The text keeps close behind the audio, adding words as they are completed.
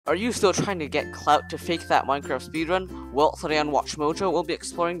Are you still trying to get clout to fake that Minecraft speedrun? Well, today on Watch Mojo, we'll be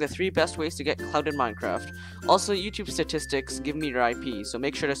exploring the 3 best ways to get clout in Minecraft. Also, YouTube statistics give me your IP, so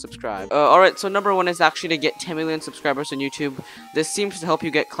make sure to subscribe. Alright, so number 1 is actually to get 10 million subscribers on YouTube. This seems to help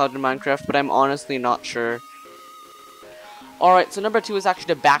you get clout in Minecraft, but I'm honestly not sure. Alright, so number 2 is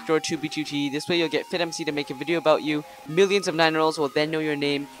actually to backdoor 2b2t. This way you'll get FitMC to make a video about you. Millions of 9-year-olds will then know your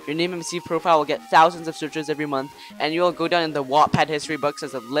name. Your name MC profile will get thousands of searches every month. And you'll go down in the Wattpad history books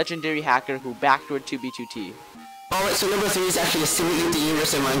as a legendary hacker who backdoored 2b2t. Alright, so number 3 is actually to simulate the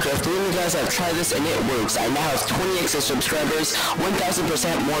universe in Minecraft. Believe me guys, I've tried this and it works. I now have 20 extra subscribers,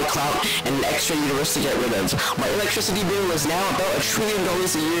 1000% more clout, and an extra universe to get rid of. My electricity bill is now about $1 trillion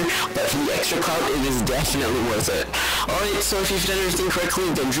a year, but for the extra clout, it is definitely worth it. Alright, so if you've done everything correctly,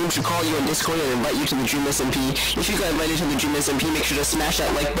 then Dream should call you on Discord and invite you to the Dream SMP. If you got invited to the Dream SMP, make sure to smash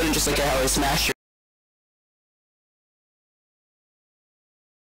that like button just like how I smashed